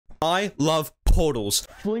I love portals.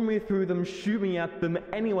 Fling me through them, shoot me at them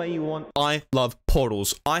any way you want. I love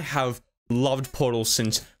portals. I have loved portals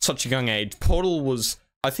since such a young age. Portal was,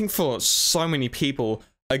 I think for so many people,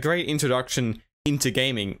 a great introduction into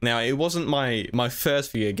gaming. Now, it wasn't my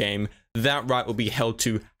first video game. That right will be held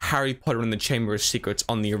to Harry Potter and the Chamber of Secrets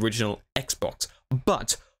on the original Xbox.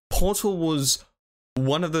 But Portal was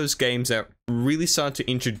one of those games that really started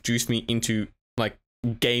to introduce me into like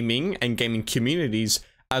gaming and gaming communities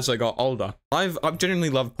as I got older. I've genuinely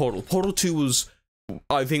loved Portal. Portal 2 was,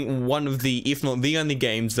 I think, one of the, if not the only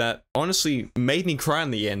games that honestly made me cry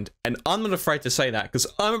in the end. And I'm not afraid to say that because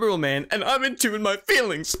I'm a real man and I'm in tune with my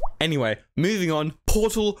feelings. Anyway, moving on,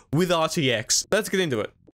 Portal with RTX. Let's get into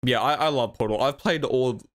it. Yeah, I love Portal. I've played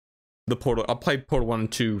all the Portal. I played Portal 1 and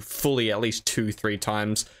 2 fully at least 2-3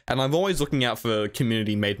 times. And I'm always looking out for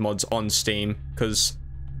community made mods on Steam because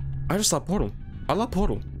I just love Portal. I love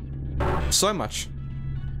Portal so much.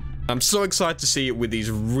 I'm so excited to see it with these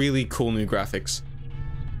really cool new graphics.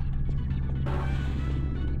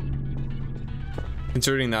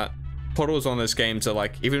 Considering that Portal was one of those games that,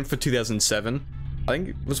 like, even for 2007, I think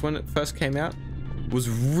it was when it first came out, was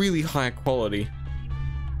really high quality.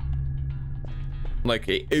 Like,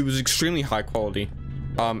 it was extremely high quality.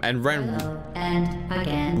 And ran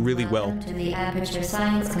really well. Welcome to the Aperture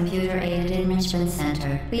Science Computer Aided Enrichment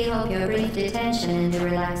Center. We hope your brief detention in the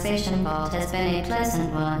relaxation vault has been a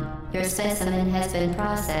pleasant one. Your specimen has been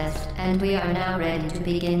processed, and we are now ready to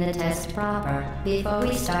begin the test proper. Before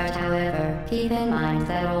we start, however, keep in mind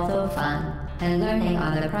that although fun and learning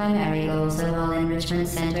are the primary goals of all Enrichment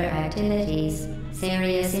Center activities,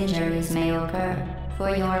 serious injuries may occur.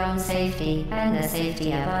 For your own safety and the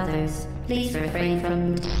safety of others, please refrain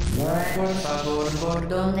from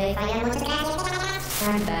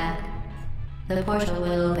stand back. The portal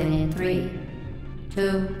will open in 3,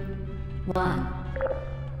 2, 1.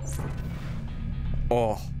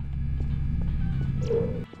 Oh.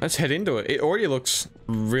 Let's head into it. It already looks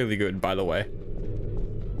really good, by the way.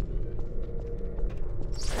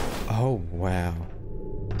 Oh, wow.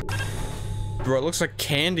 Bro, it looks like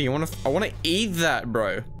candy. I wanna eat that,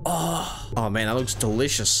 bro. Oh man, that looks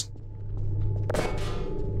delicious.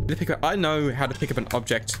 I know how to pick up an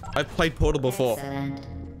object. I've played Portal before. Excellent.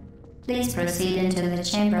 Please proceed into the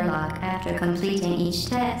chamber lock after completing each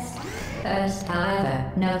test. First,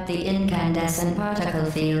 however, note the incandescent particle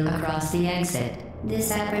field across the exit.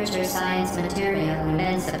 This Aperture Science Material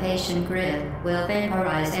Emancipation Grid will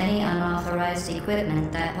vaporize any unauthorized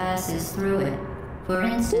equipment that passes through it. For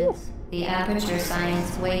instance, the Aperture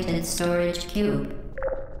Science Weighted Storage Cube.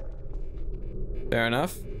 Fair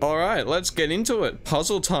enough. Alright, let's get into it.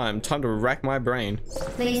 Puzzle time. Time to rack my brain.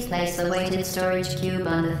 Please place the weighted storage cube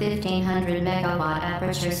on the 1500 megawatt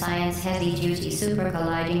Aperture Science Heavy Duty Super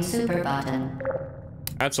Colliding Super button.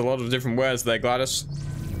 That's a lot of different words there, Gladys.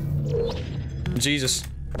 Jesus.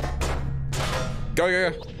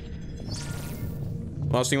 Go.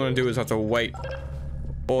 Last thing you want to do is have to wait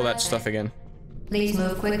all that stuff again. Please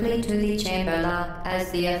move quickly to the chamber lock,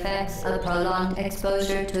 as the effects of prolonged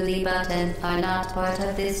exposure to the button are not part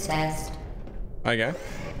of this test. Okay.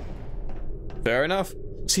 Fair enough.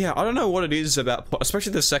 So yeah, I don't know what it is about,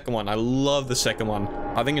 especially the second one. I love the second one.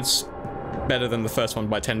 I think it's better than the first one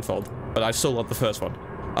by tenfold, but I still love the first one.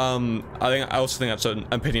 I also think that's an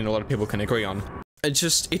opinion a lot of people can agree on. It's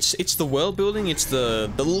just, it's the world building, it's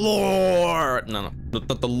the lore. No,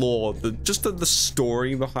 the lore, just the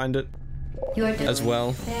story behind it. You're doing as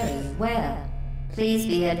well. Very well. Please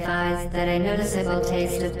be advised that a noticeable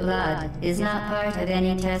taste of blood is not part of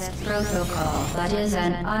any test protocol, but is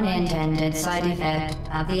an unintended side effect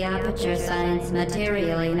of the Aperture Science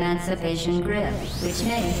Material Emancipation Grip, which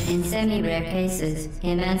may, in semi-rare cases,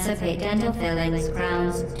 emancipate dental fillings,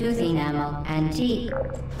 crowns, tooth enamel, and teeth.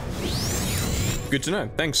 Good to know.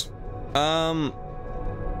 Thanks.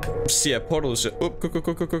 So yeah, Portal is just,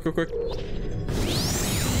 quick.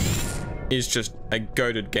 Is just a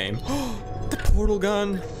goated game. The portal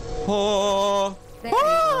gun. Oh.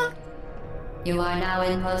 You are now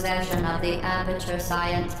in possession of the Aperture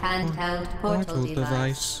Science handheld portal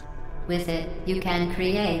device. With it, you can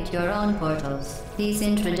create your own portals. These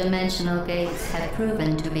intradimensional gates have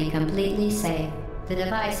proven to be completely safe. The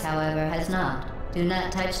device, however, has not. Do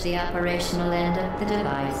not touch the operational end of the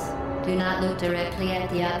device. Do not look directly at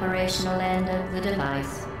the operational end of the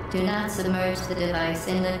device. Do not submerge the device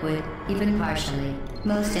in liquid, even partially.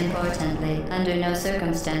 Most importantly, under no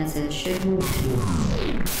circumstances should you...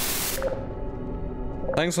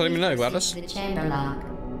 Thanks for letting me know, Gladys. The chamber lock.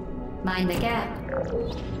 Mind the gap.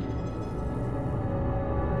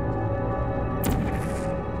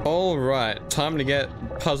 Alright, time to get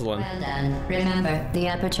puzzling. Well done. Remember, the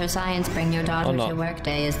Aperture Science Bring Your Daughter to Work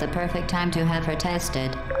Day is the perfect time to have her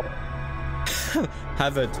tested.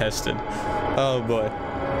 Have her tested. Oh boy.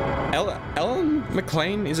 Ellen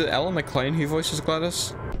McLean? Is it Ellen McLean who voices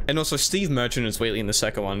Gladys? And also Steve Merchant is Wheatley in the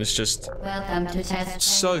second one. It's just... Welcome to test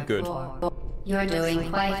so good. 4. You're doing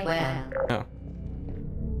quite well. Oh.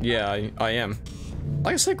 Yeah, I am.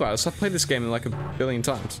 Like I said, Gladys, I've played this game like a billion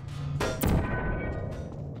times.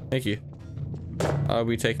 Thank you. Are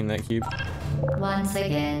we taking that cube? Once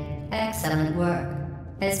again, excellent work.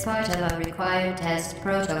 As part of a required test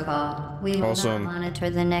protocol, we will not monitor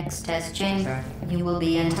the next test chamber. You will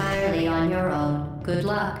be entirely on your own. Good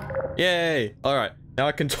luck. Yay! Alright, now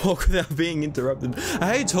I can talk without being interrupted.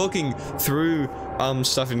 I hate talking through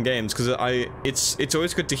stuff in games because it's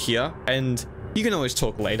always good to hear, and you can always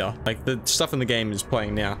talk later. Like the stuff in the game is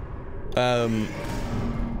playing now.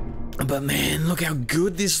 But man, look how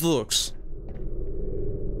good this looks.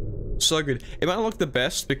 So good. It might not look the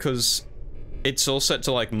best because it's all set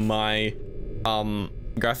to like my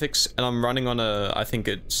graphics, and I'm running on a, I think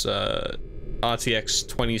it's RTX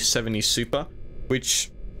 2070 Super, which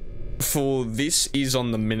for this is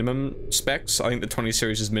on the minimum specs. I think the 20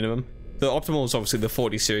 series is minimum. The optimal is obviously the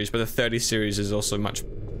 40 series, but the 30 series is also much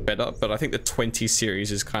better. But I think the 20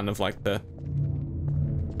 series is kind of like the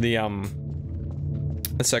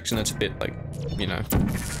section that's a bit like, you know.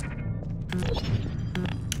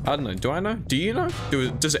 I don't know. Do I know? Do you know?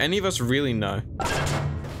 Does any of us really know?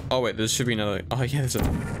 Oh wait, there should be another. Oh yeah,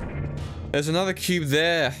 there's another cube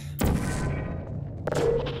there.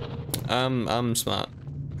 I'm smart.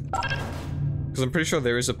 Because I'm pretty sure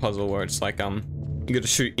there is a puzzle where it's like you gotta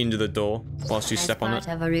shoot into the door whilst you step on it. As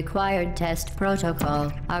part of a required test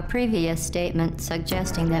protocol, our previous statement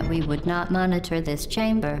suggesting that we would not monitor this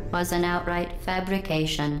chamber was an outright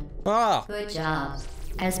fabrication. Ah! Good job.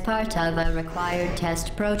 As part of a required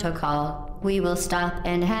test protocol, we will stop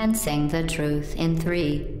enhancing the truth in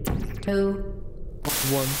 3, 2,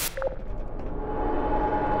 1.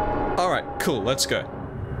 Alright, cool, let's go.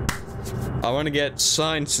 I want to get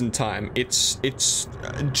science in time. It's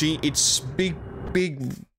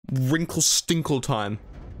big wrinkle stinkle time.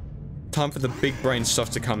 Time for the big brain stuff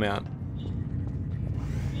to come out.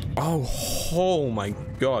 Oh my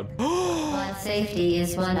god. While safety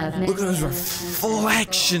is one of look at those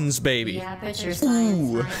reflections, baby. The Aperture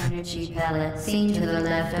Science energy pellet seen to the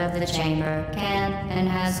left of the chamber can and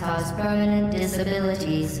has caused permanent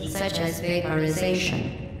disabilities such as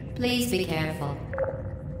vaporization. Please be careful.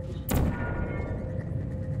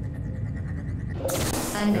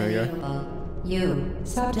 Unbelievable. You.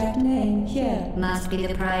 Subject name here. Must be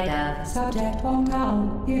the pride of. Subject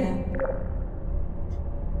hometown here.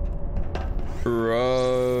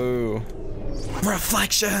 Bro.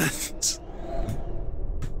 Reflections.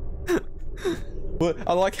 Well,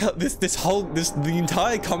 I like how the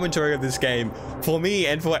entire commentary of this game, for me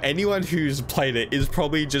and for anyone who's played it, is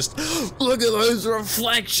probably just look at those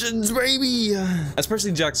reflections, baby.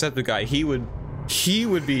 Especially Jacksepticeye, he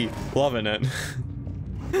would be loving it.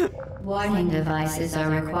 Warning devices are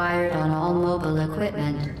required on all mobile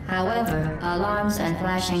equipment. However, alarms and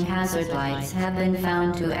flashing hazard lights have been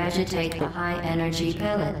found to agitate the high-energy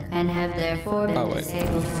pellet and have therefore been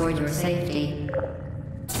disabled for your safety.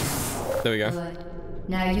 There we go. Good.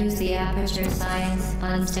 Now use the Aperture Science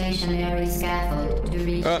unstationary scaffold to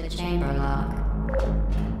reach the chamber lock.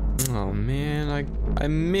 Oh man, I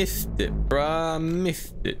missed it, bruh. I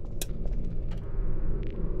missed it.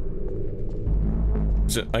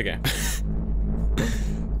 Okay.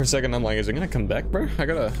 For a second, I'm like, is it gonna come back, bro? I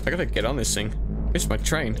gotta get on this thing. It's my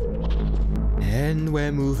train. And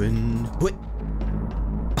we're moving. What?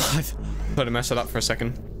 I thought I messed it up for a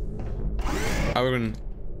second. I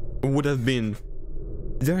would have been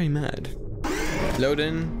very mad.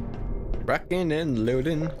 Loading, rocking and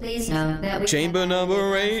loading. Please note that chamber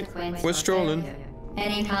number 8. We're strolling.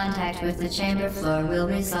 Any contact with the chamber floor will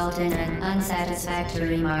result in an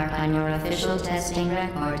unsatisfactory mark on your official testing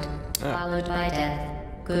record, followed by death.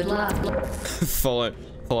 Good luck.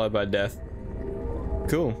 followed by death.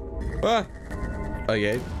 Cool. Ah.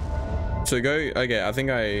 Okay. So go. Okay, I think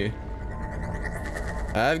I've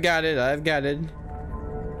got it.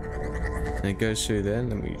 And it goes through there.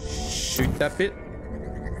 Let me shoot that bit.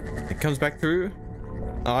 It comes back through.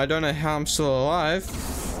 I don't know how I'm still alive.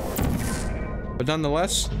 But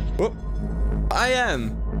nonetheless, whoop, I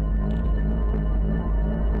am.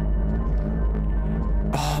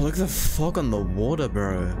 Oh, look at the fog on the water,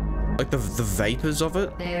 bro. Like the vapors of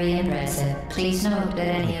it. Very impressive. Please note that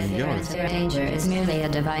any appearance or danger is merely a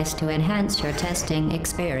device to enhance your testing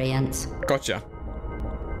experience. Gotcha.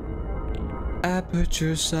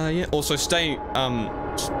 Aperture science. Also, stay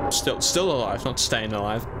still alive, not staying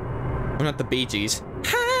alive. I'm not the Bee Gees.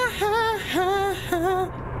 Ha ha ha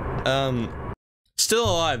ha. Still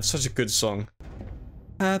alive. Such a good song.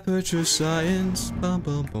 Aperture science. Bum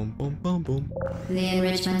bum bum bum bum bum. The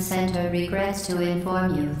Enrichment Center regrets to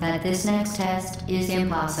inform you that this next test is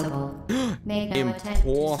impossible. Make no attempt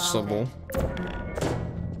to solve it.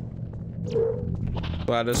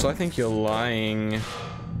 Gladys, I think you're lying.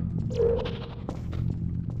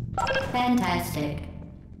 Fantastic.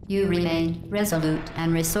 You remain resolute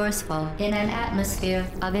and resourceful in an atmosphere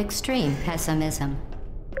of extreme pessimism.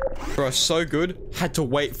 Bro, so good. Had to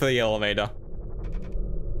wait for the elevator.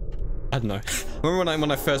 I don't know. Remember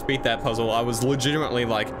when I first beat that puzzle, I was legitimately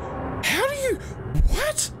like, how do you...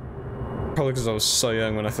 What? Probably because I was so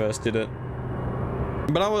young when I first did it.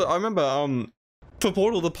 But I remember, for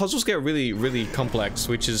Portal, the puzzles get really, really complex,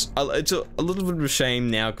 which is... It's a little bit of a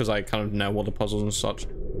shame now because I kind of know all the puzzles and such.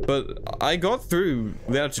 But I got through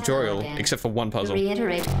without a tutorial, except for one puzzle. To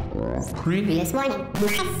reiterate, previous one.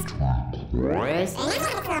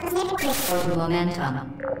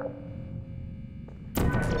 Momentum.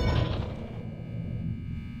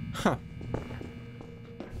 Huh.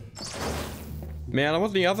 Man, I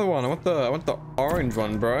want the other one. I want the orange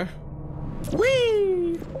one, bro.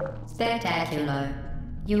 Whee! Spectacular.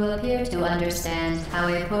 You appear to understand how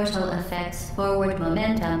a portal affects forward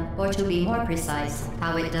momentum, or to be more precise,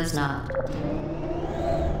 how it does not.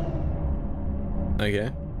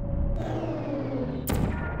 Okay.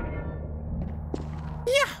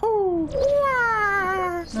 Yahoo!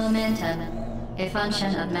 Momentum, a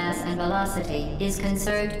function of mass and velocity, is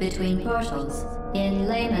conserved between portals. In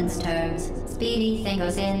layman's terms, speedy thing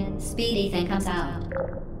goes in, speedy thing comes out.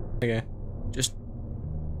 Okay. Just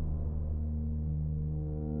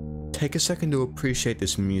take a second to appreciate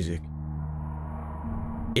this music.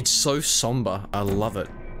 It's so somber. I love it.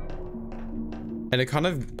 And it kind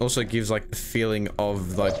of also gives like the feeling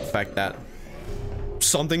of like the fact that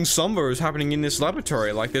something somber is happening in this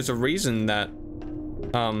laboratory. Like there's a reason that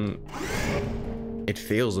it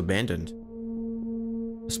feels abandoned.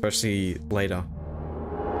 Especially later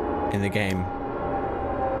in the game.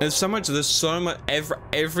 There's so much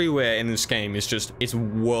everywhere in this game is just, it's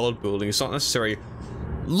world building. It's not necessarily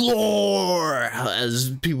lore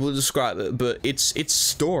as people describe it, but it's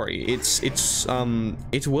story. It's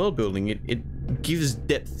world building. It gives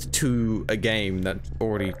depth to a game that's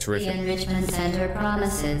already terrific. The Enrichment Center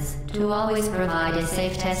promises to always provide a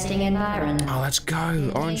safe testing environment. Oh, let's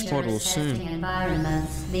go. Orange portal soon.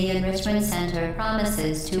 Environments. The Enrichment Center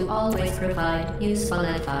promises to always provide useful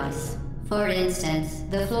advice. For instance,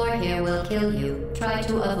 the floor here will kill you. Try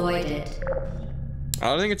to avoid it. I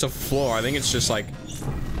don't think it's a flaw. I think it's just like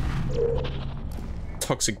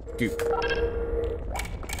toxic goop.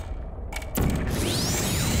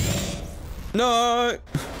 No!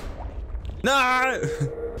 No!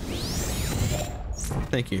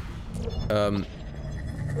 Thank you.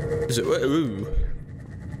 Is it? Ooh.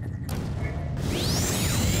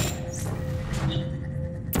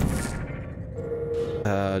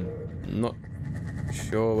 Not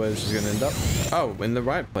sure where this is gonna end up. Oh, in the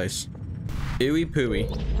right place. Ooey pooey.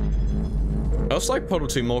 I also like Portal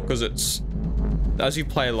 2 more because it's, as you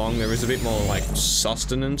play along, there is a bit more like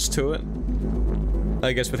sustenance to it.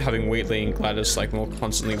 I guess with having Wheatley and Gladys like more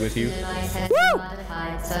constantly with you. The device has been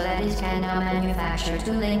modified so that it can now manufacture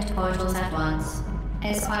 2 linked portals at once.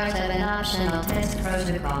 As part of an optional test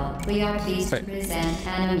protocol, we are pleased to present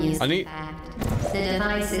an amusing fact. The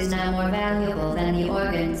device is now more valuable than the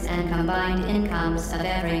organs and combined incomes of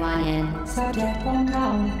everyone in. Subject 1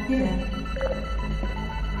 down here.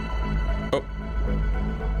 Oh.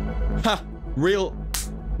 Ha! Real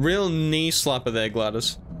knee slapper there,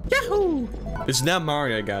 Gladys. Yahoo! It's now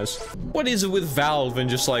Mario, guys. What is it with Valve and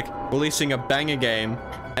just like releasing a banger game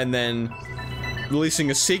and then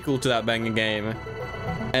releasing a sequel to that banger game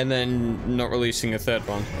and then not releasing a third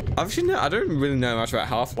one? I don't really know much about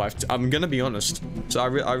Half-Life. I'm gonna be honest. So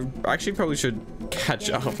I actually probably should catch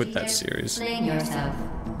up with that series. Fling yourself.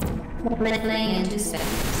 Fling into space.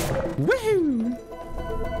 Woohoo!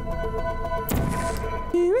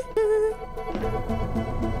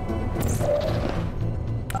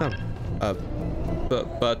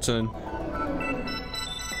 Button.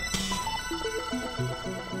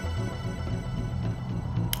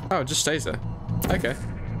 Oh, it just stays there. Okay.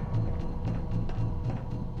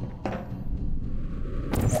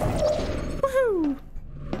 Woohoo!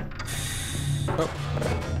 Oh.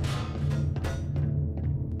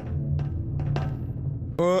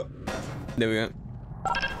 Oh. There we go.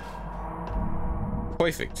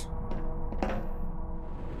 Perfect.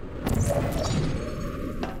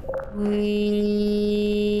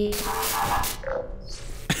 We...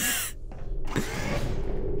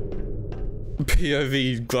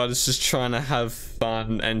 POV Gladys is trying to have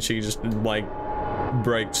fun and she just like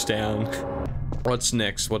breaks down. What's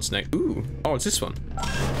next? What's next? Ooh. Oh, it's this one.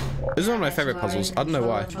 This is one of my favorite puzzles. I don't know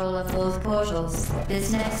why. Control of both portals.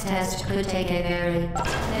 This next test could take a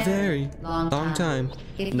very long time.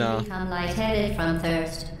 If you become lightheaded from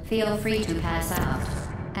thirst, feel free to pass out.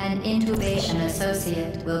 An intubation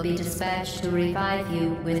associate will be dispatched to revive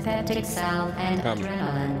you with peptic salve and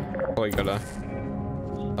adrenaline. Oh, you gotta.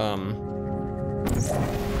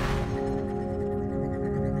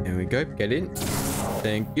 Here we go. Get in.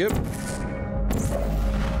 Thank you.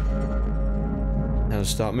 Now to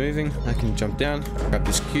start moving, I can jump down, grab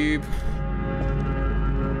this cube.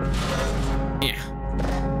 Yeah.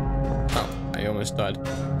 Oh, I almost died.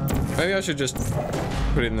 Maybe I should just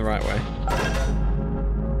put it in the right way.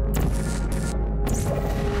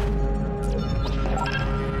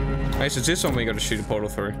 Okay, so it's this one we got to shoot a portal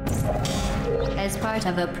through. As part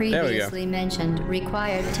of a previously mentioned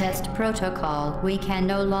required test protocol, we can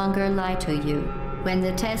no longer lie to you. When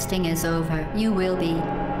the testing is over, you will be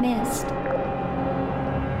missed.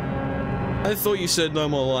 I thought you said no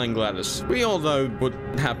more lying, Gladys. We all know what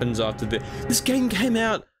happens after this. This game came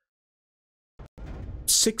out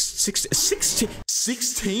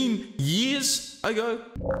 16 years ago.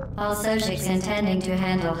 All subjects intending to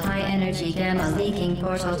handle high-energy gamma-leaking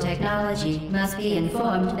portal technology must be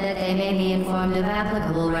informed that they may be informed of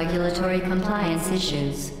applicable regulatory compliance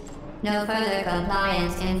issues. No further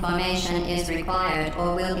compliance information is required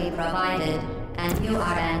or will be provided, and you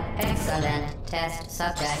are an excellent test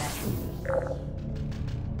subject.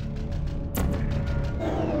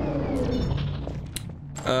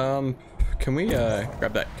 Can we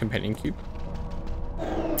grab that companion cube?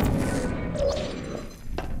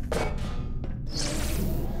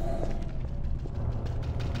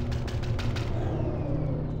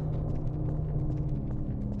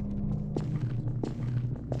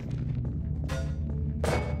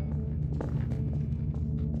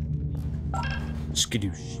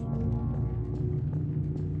 Skadoosh.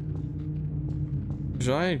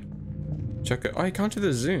 Should I check it? Oh, I can't do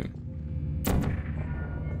the zoom.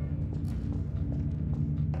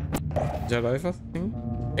 Is that over?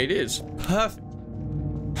 It is. Perfect.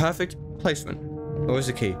 Perfect placement. Where's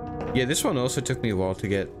the key? Yeah, this one also took me a while to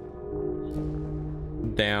get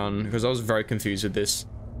down because I was very confused with this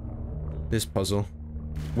puzzle.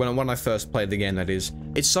 When I first played the game, that is.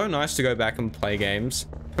 It's so nice to go back and play games,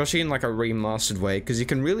 especially in like a remastered way, because you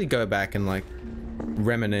can really go back and like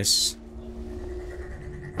reminisce.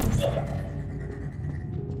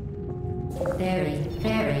 Very,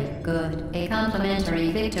 very good. A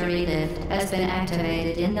complimentary victory lift has been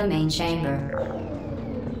activated in the main chamber.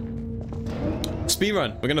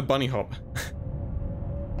 Speedrun. We're gonna bunny hop.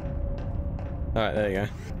 Alright, there you go.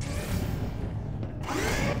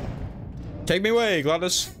 Take me away,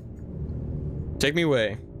 Gladys. Take me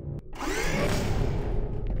away.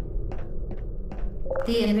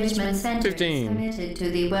 The Enrichment Center is committed to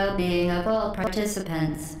the well-being of all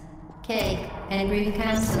participants. Cake and grief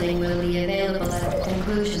counseling will be available at the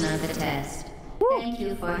conclusion of the test. Thank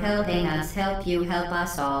you for helping us help you help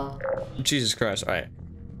us all. Jesus Christ, alright.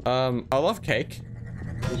 I love cake.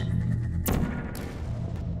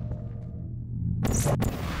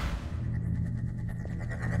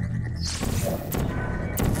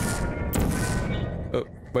 Oh,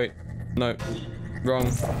 wait. No.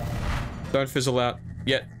 Wrong. Don't fizzle out.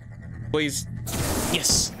 Yet. Please.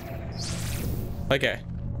 Yes! Okay.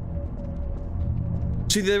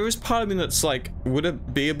 See, there is part of me that's like, would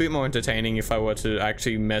it be a bit more entertaining if I were to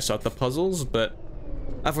actually mess up the puzzles? But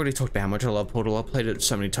I've already talked about how much I love Portal. I've played it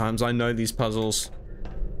so many times. I know these puzzles.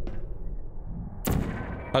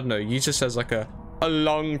 I don't know, use this as like a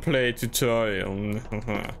long play tutorial.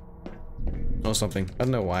 Or something. I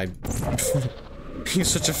don't know why. He's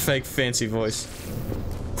such a fake fancy voice.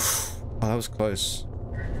 Oh, that was close.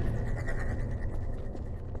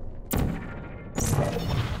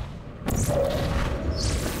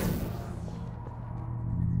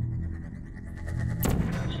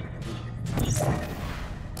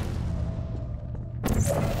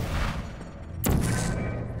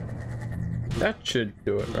 That should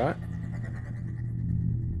do it, right?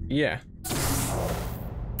 Yeah.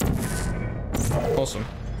 Awesome.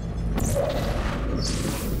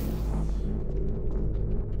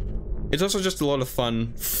 It's also just a lot of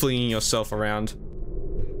fun flinging yourself around.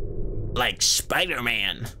 Like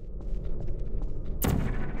Spider-Man.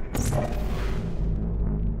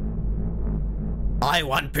 I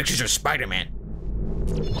want pictures of Spider-Man.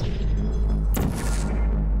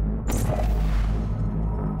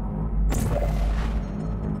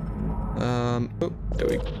 Oh, there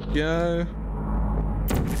we go.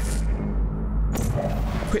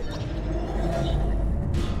 Quit.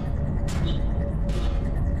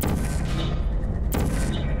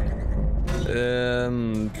 Where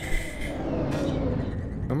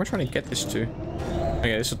am I trying to get this to?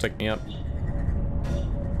 Okay, this will take me up.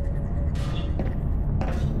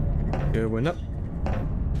 Going up.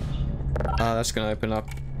 Ah, that's gonna open up.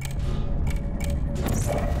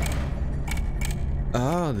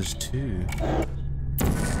 Ah, there's two.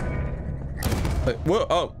 Wait, whoa,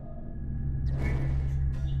 oh.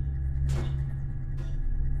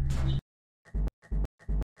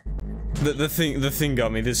 The thing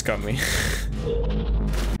got me, this got me.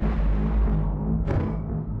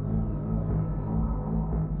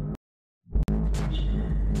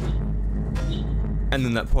 And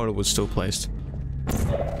then that portal was still placed.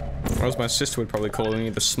 Or else my sister would probably call me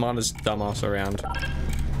the smartest dumbass around.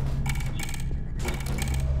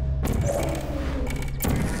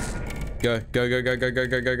 Go, go, go, go, go, go,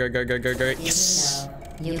 go, go, go, go, go, go, go. Yes!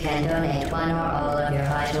 You can donate one or all of your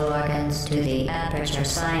vital organs to the Aperture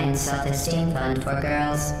Science Self-Esteem Fund for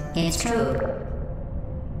Girls. It's true.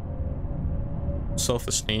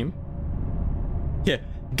 Self-esteem? Yeah.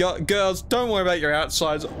 Girls, don't worry about your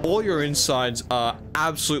outsides. All your insides are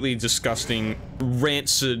absolutely disgusting,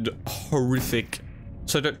 rancid, horrific.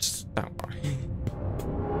 So don't worry.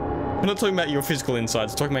 I'm not talking about your physical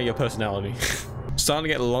insides, I'm talking about your personality. Starting to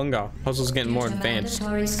get longer. Puzzles getting more advanced.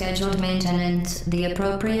 Mandatory scheduled maintenance. The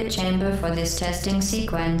appropriate chamber for this testing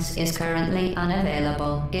sequence is currently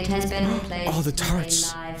unavailable. It has been replaced the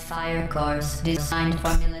turrets. with a live fire course designed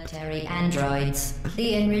for military androids.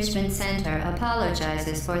 The Enrichment Center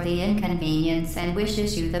apologizes for the inconvenience and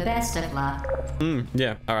wishes you the best of luck.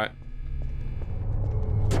 Yeah, alright.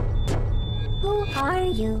 Who are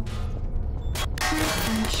you?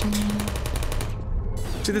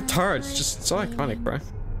 See the turrets, just so iconic, bro.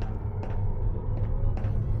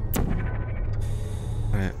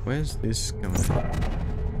 Alright, where's this going?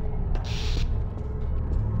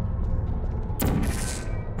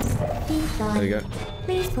 There you go.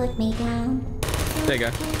 Please put me down. There you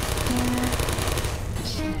go.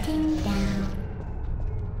 Shutting down.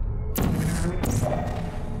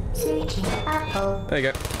 Searching. Uh-oh. There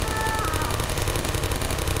you go.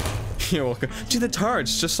 You're welcome. Gee, the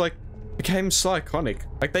turrets just like became so iconic.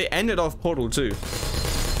 Like they ended off Portal 2.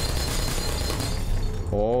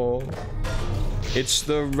 Oh, it's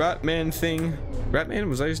the Ratman thing. Ratman,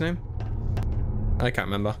 was that his name? I can't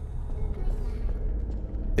remember.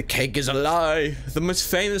 The cake is a lie. The most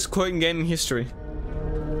famous quote in gaming history.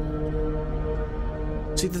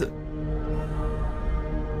 See this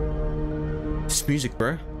music,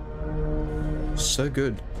 bro. So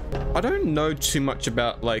good. I don't know too much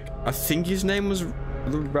about, like, I think his name was I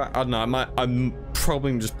don't know, I'm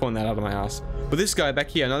probably just pulling that out of my ass. But this guy back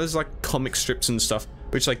here, I know there's like comic strips and stuff,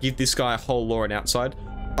 which like give this guy a whole lore and outside.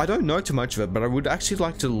 I don't know too much of it, but I would actually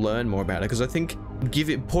like to learn more about it, because I think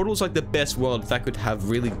Portal's like the best world that could have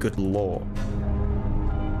really good lore.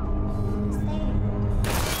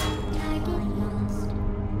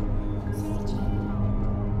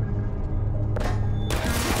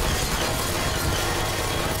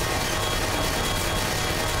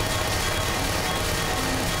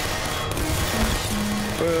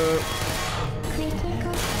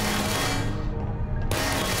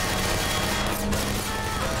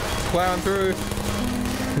 Plowing through.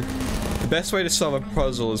 The best way to solve a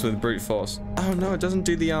puzzle is with brute force. Oh no, it doesn't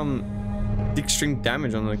do the extreme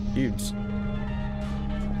damage on the cubes.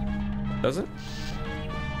 Does it?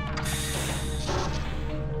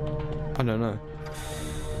 I don't know.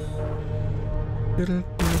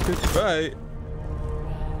 Right.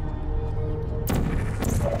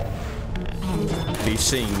 Be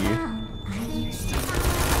seeing you.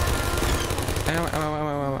 Ow, ow, ow,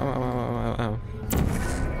 ow, ow, ow, ow, ow, ow.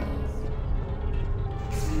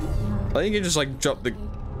 I think you just like drop the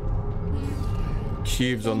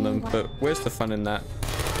cubes on them, but where's the fun in that?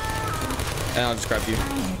 And I'll just grab you.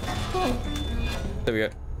 There we go.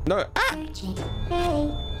 No! Ah!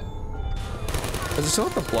 Does it still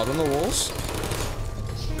have the blood on the walls?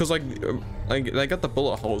 Because like they got the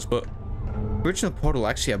bullet holes, but the original Portal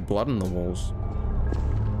actually had blood on the walls.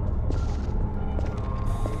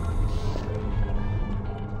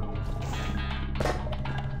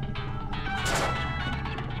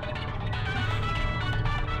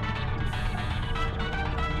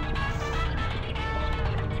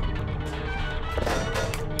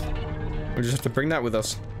 We just have to bring that with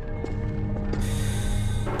us.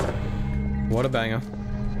 What a banger.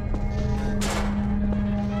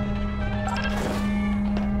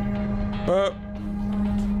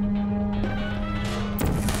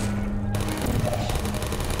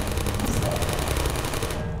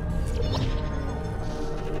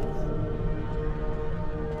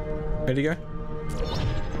 Where'd he go?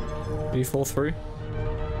 Did he fall through?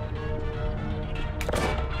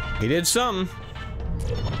 He did some.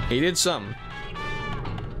 He did some.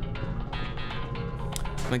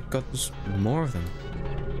 My god, there's more of them.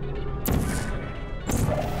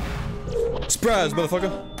 Surprise,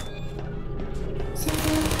 motherfucker!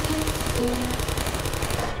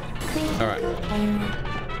 Alright.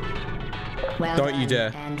 Well Don't you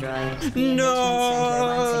done, dare. Android. The No,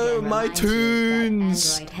 enrichment center once again my reminds you that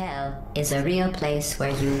tunes. Android Hell is a real place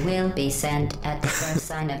where you will be sent at the first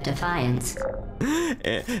sign of defiance.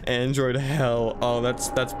 Android hell. Oh,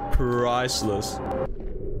 that's priceless.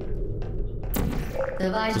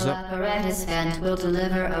 The vital apparatus vent will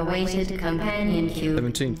deliver a weighted companion cube.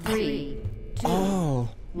 17. 3, 2, Oh,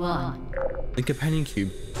 1. the companion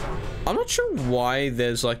cube. I'm not sure why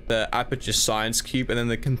there's like the aperture science cube and then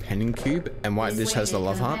the companion cube, and why this has the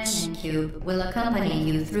love hearts. The cube will accompany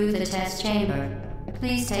you through the test chamber.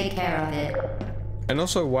 Please take care of it. And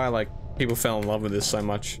also why like people fell in love with this so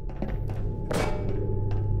much.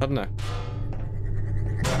 I don't know.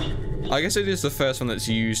 I guess it is the first one that's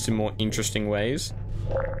used in more interesting ways.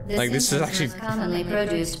 Like this is actually commonly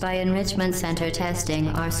produced by enrichment center testing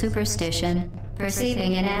are superstition,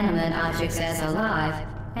 perceiving inanimate objects as alive,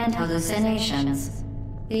 and hallucinations.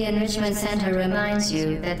 The enrichment center reminds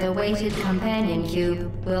you that the weighted companion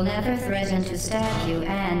cube will never threaten to stab you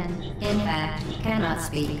and, in fact, cannot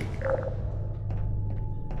speak.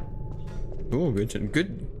 oh, good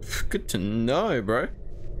to know, bro.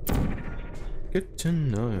 Good to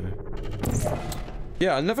know.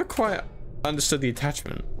 Yeah, I never quite understood the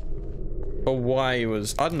attachment or why it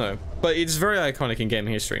was. I don't know, but it's very iconic in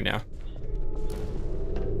gaming history now.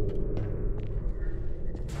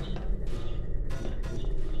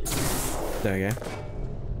 There we go.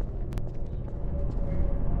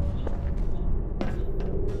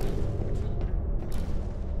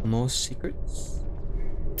 More secrets?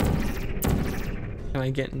 Can I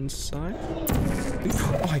get inside?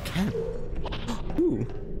 Oh, I can. Ooh.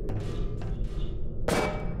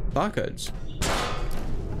 Barcodes.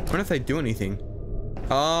 I wonder if they do anything.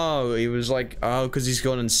 Oh, he was like, oh, because he's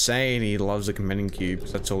gone insane. He loves the companion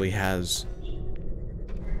cubes. That's all he has.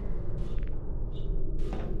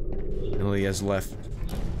 All he has left.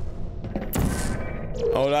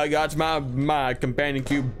 Oh, I got my companion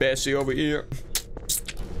cube Bessie over here.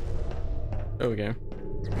 There we go.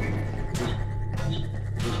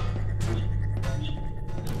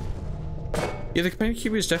 Yeah, the companion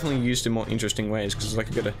cube is definitely used in more interesting ways because like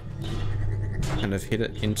you gotta kind of hit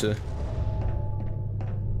it into.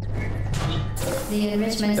 The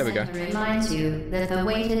enrichment There we go. center reminds you that the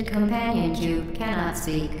weighted companion cube cannot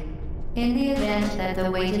speak. In the event that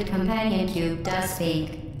the weighted companion cube does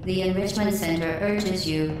speak, the enrichment center urges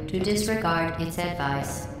you to disregard its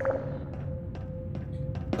advice.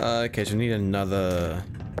 Okay, so we need another.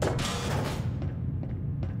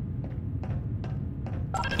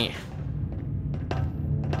 Yeah.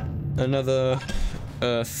 Another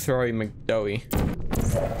Throwy McDoey.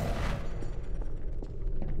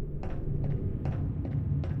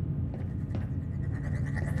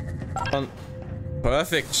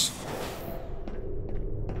 Perfect.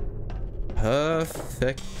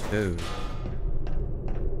 Perfecto.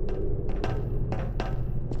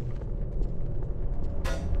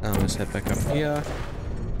 Let's head back up here.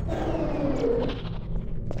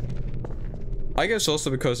 I guess also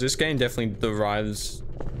because this game definitely deprives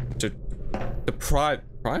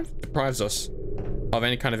us of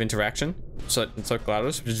any kind of interaction. So it's like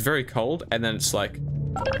GLaDOS, which is very cold, and then it's like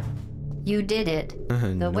You did it.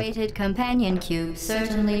 The weighted companion cube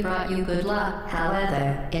certainly brought you good luck.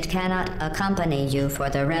 However, it cannot accompany you for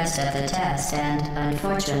the rest of the test and,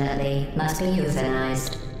 unfortunately, must be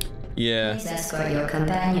euthanized. yeah. Please escort your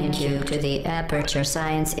companion cube to the Aperture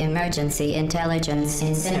Science Emergency Intelligence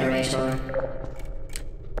Incinerator.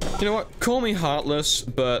 You know what? Call me heartless,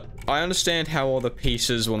 but I understand how all the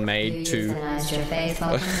pieces were made You to. euthanized your faithful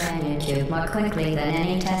companion cube more quickly than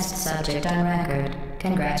any test subject on record.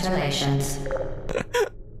 Congratulations.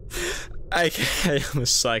 Okay, I'm a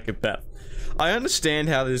psychopath. I understand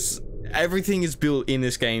how everything is built in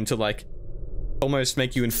this game to like almost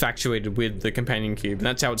make you infatuated with the companion cube, and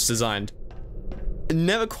that's how it's designed. It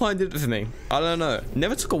never quite did it for me. I don't know.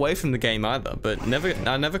 Never took away from the game either, but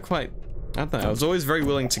I never quite. I don't know. I was always very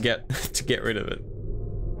willing to get rid of it.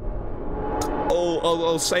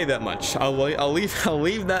 I'll say that much. I'll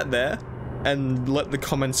leave that there, and let the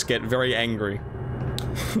comments get very angry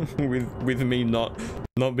with me not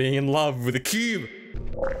being in love with a cube.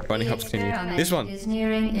 Running helps continue. The This one. is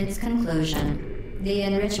nearing its conclusion. The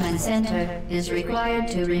Enrichment Center is required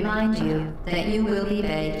to remind you that you will be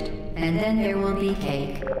baked, and then there will be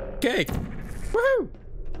cake. Cake! Woohoo!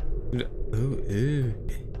 Ooh, ooh.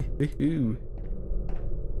 Ooh.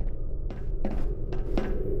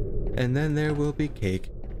 And then there will be cake.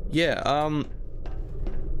 Yeah,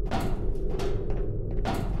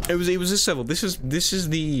 it was this level. This is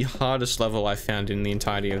the hardest level I found in the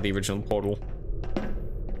entirety of the original Portal.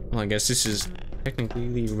 Well, I guess this is technically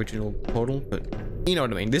the original Portal, but you know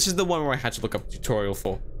what I mean. This is the one where I had to look up a tutorial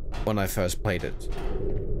for when I first played it.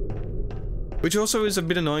 Which also is a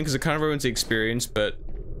bit annoying because it kind of ruins the experience, but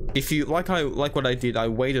if you like what I did, I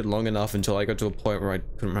waited long enough until I got to a point where I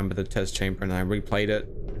couldn't remember the test chamber and I replayed it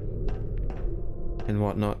and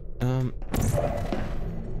whatnot. I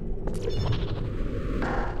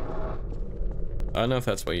don't know if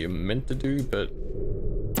that's what you meant to do, but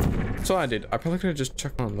so I did. I probably could have just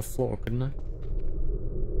chucked one on the floor, couldn't I?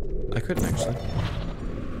 I couldn't actually.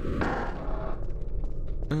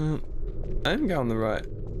 I didn't go in the right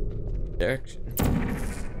direction.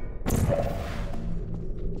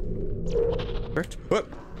 What?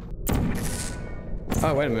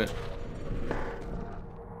 Oh, wait a minute.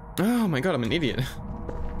 Oh my god, I'm an idiot.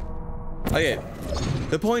 Okay,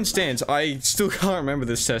 the point stands. I still can't remember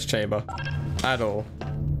this test chamber at all.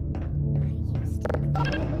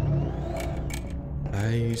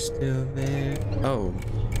 Are you still there? Oh.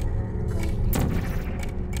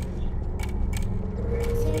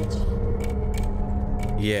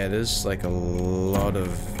 Yeah, there's like a lot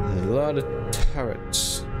of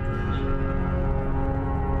turrets.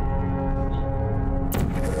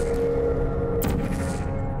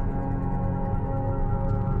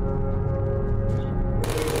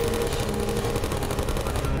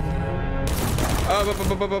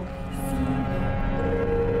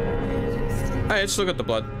 I still got the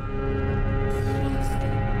blood.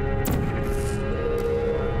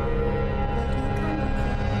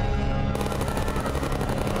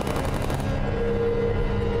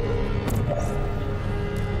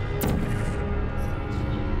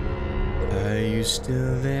 Are you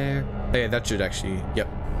still there? Oh, yeah, that should actually. Yep.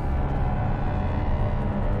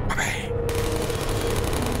 Okay.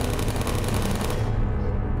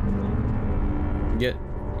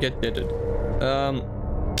 Get deaded.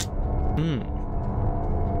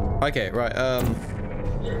 Okay, right,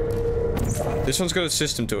 this one's got a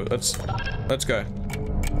system to it. Let's go.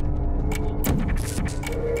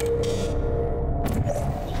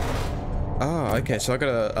 Ah, okay, so I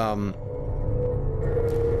gotta, oh.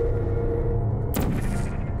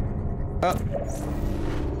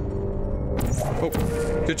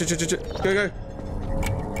 Go.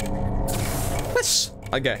 Yes!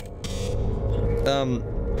 Okay.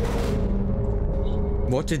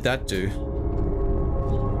 What did that do?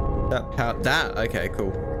 That, okay,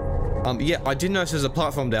 cool. Yeah, I did notice there's a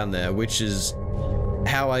platform down there, which is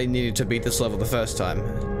how I needed to beat this level the first time.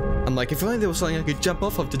 I'm like, if only there was something I could jump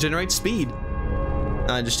off of to generate speed.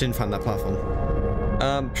 I just didn't find that platform.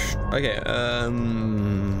 Okay,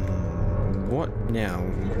 what now?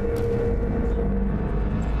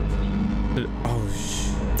 Oh,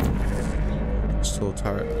 still a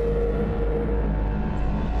turret.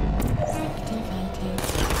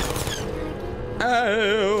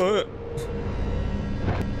 Oh.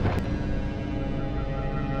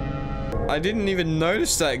 I didn't even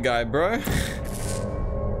notice that guy, bro.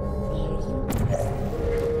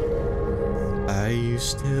 Are you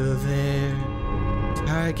still there?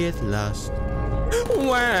 Target lost.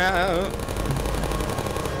 Wow.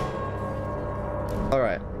 All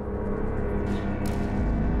right.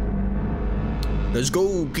 Let's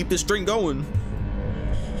go. Keep this string going.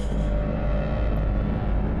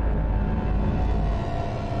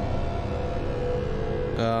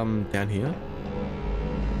 Down here?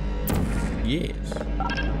 Yes.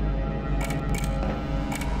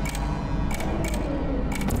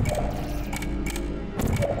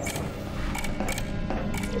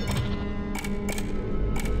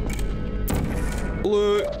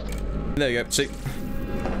 Blue. There you go. See? You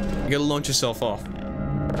gotta launch yourself off.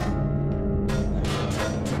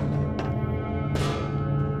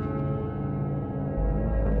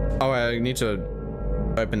 Oh, I need to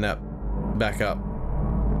open that back up.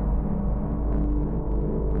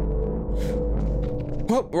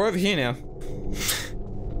 Well, we're over here now.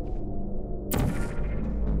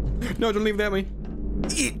 No, don't leave without me.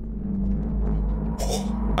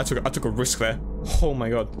 I took a risk there. Oh my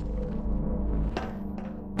god.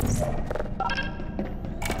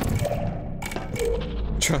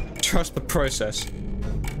 Trust the process.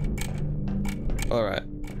 All right.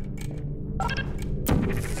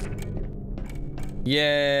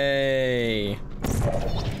 Yay.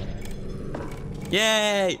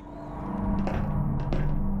 Yay!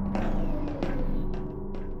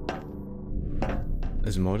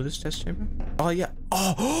 There's more to this test chamber? Oh, yeah.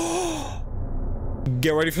 Oh!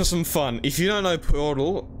 Get ready for some fun. If you don't know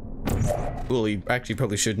Portal, well, you actually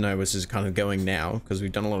probably should know this is kind of going now, because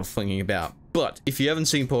we've done a lot of flinging about. But if you haven't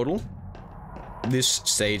seen Portal, this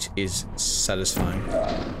stage is satisfying.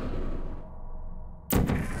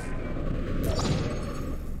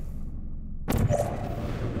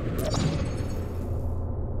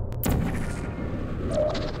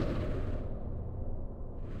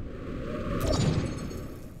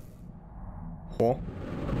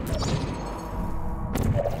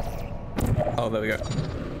 Oh, there we go.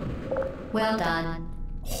 Well done.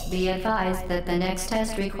 Be advised that the next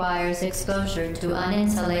test requires exposure to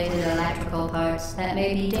uninsulated electrical parts that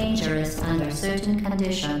may be dangerous under certain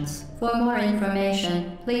conditions. For more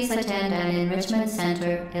information, please attend an Enrichment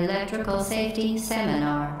Center Electrical Safety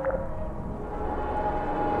Seminar.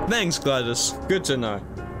 Thanks, Gladys. Good to know.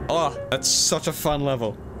 Oh, that's such a fun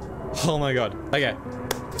level. Oh my god. Okay.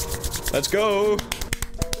 Let's go!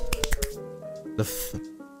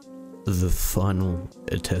 The final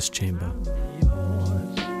test chamber.